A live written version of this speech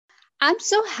I'm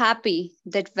so happy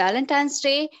that Valentine's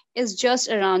Day is just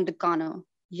around the corner.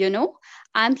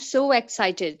 I'm so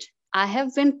excited. I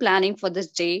have been planning for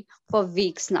this day for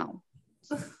weeks now.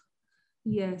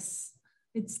 Yes,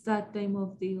 it's that time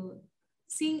of the year.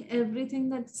 Seeing everything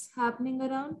that's happening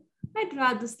around, I'd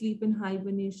rather sleep in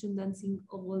hibernation than seeing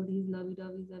all these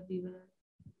lovey-doveys everywhere.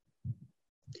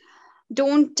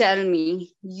 Don't tell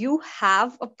me you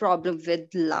have a problem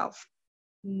with love.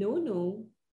 No, no,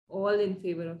 all in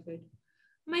favor of it.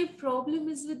 My problem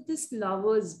is with this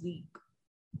Lovers Week.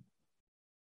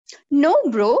 No,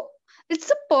 bro, it's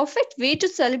the perfect way to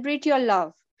celebrate your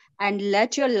love and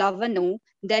let your lover know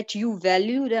that you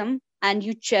value them and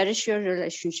you cherish your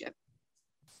relationship.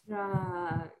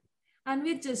 Right. And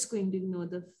we're just going to ignore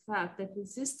the fact that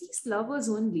it's just these lovers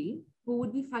only who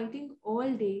would be fighting all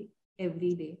day,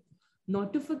 every day.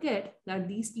 Not to forget that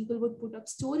these people would put up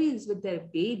stories with their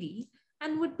baby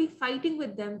and would be fighting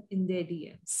with them in their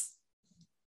DMs.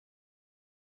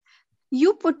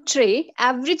 You portray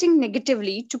everything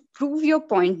negatively to prove your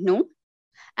point, no?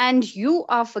 And you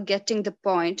are forgetting the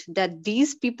point that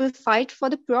these people fight for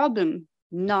the problem,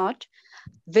 not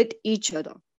with each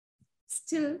other.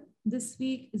 Still, this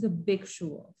week is a big show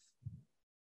off.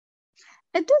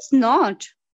 It is not.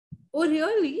 Oh,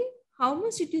 really? How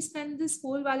much did you spend this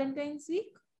whole Valentine's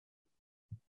week?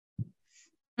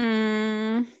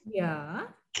 Mm, Yeah.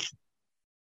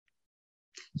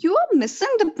 you are missing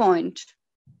the point.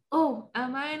 Oh,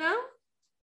 am I now?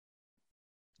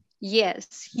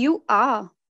 Yes, you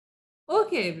are.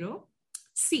 Okay, bro.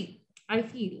 See, I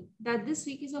feel that this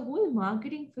week is a whole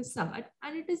marketing facade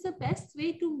and it is the best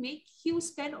way to make you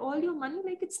spend all your money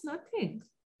like it's nothing.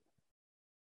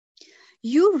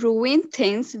 You ruin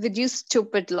things with your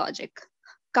stupid logic.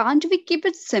 Can't we keep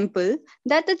it simple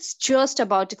that it's just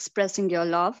about expressing your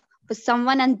love for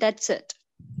someone and that's it?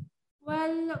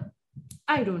 Well,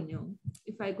 I don't know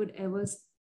if I could ever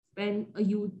spend a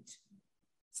huge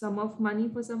sum of money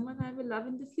for someone I will love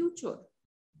in the future.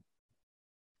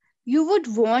 You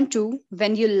would want to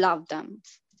when you love them.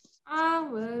 Ah,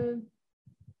 well,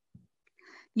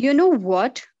 You know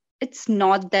what? It's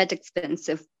not that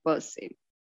expensive per se.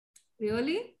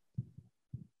 really?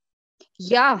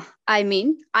 Yeah,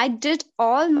 I did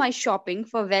all my shopping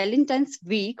for Valentine's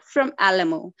week from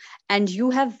Alamo, and you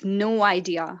have no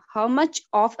idea how much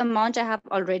off amount I have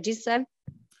already saved.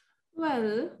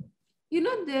 Well,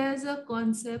 there's a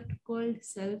concept called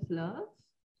self love.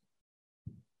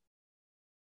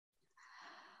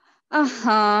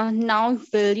 Uh-huh. Now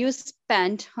will you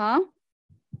spend, huh?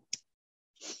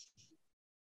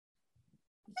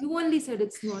 You only said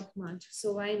it's not much,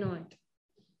 so why not?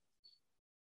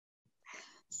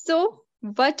 So,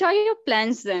 what are your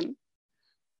plans then?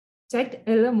 Checked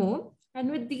LMO, and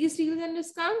with these deals and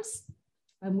discounts,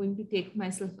 I'm going to take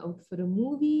myself out for a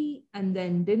movie and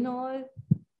then dinner,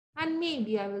 and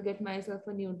maybe I will get myself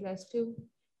a new dress too.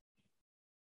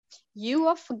 You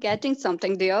are forgetting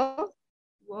something there.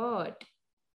 What?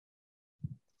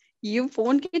 You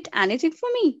won't get anything from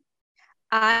me.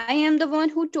 I am the one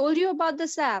who told you about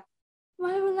this app.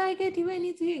 Why will I get you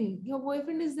anything? Your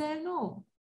boyfriend is there, no?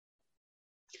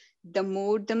 The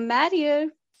more the merrier.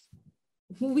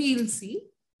 We'll see.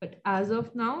 But as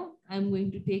of now, I'm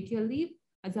going to take your leave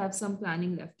as I have some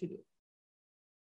planning left to do.